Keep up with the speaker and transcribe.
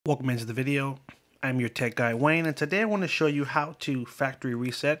Welcome into the video. I'm your tech guy Wayne, and today I want to show you how to factory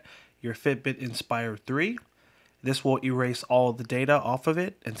reset your Fitbit Inspire 3. This will erase all the data off of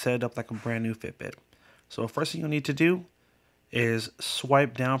it and set it up like a brand new Fitbit. So first thing you'll need to do is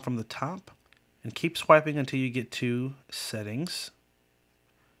swipe down from the top and keep swiping until you get to settings.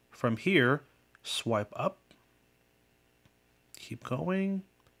 From here, swipe up, keep going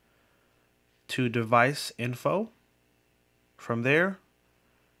to device info. From there,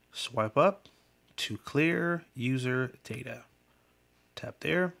 swipe up to clear user data. Tap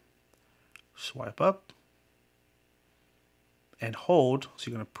there, swipe up, and hold.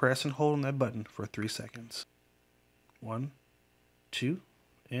 So you're going to press and hold on that button for 3 seconds. 1, 2,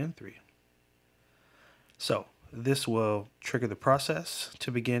 and 3. So this will trigger the process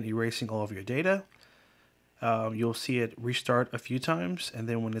to begin erasing all of your data. You'll see it restart a few times, and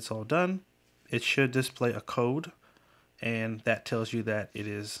then when it's all done, it should display a code, and that tells you that it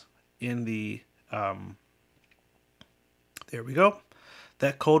is in the there we go.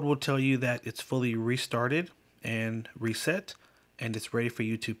 That code will tell you that it's fully restarted and reset, and it's ready for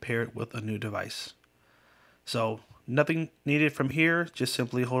you to pair it with a new device. So nothing needed from here. Just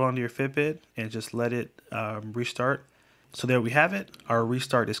simply hold on to your Fitbit and just let it restart. So there we have it. Our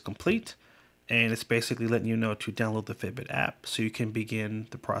restart is complete, and it's basically letting you know to download the Fitbit app so you can begin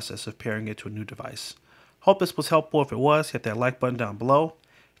the process of pairing it to a new device. Hope this was helpful. If it was, hit that like button down below.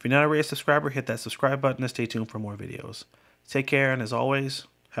 If you're not already a subscriber, hit that subscribe button and stay tuned for more videos. Take care, and as always,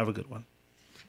 have a good one.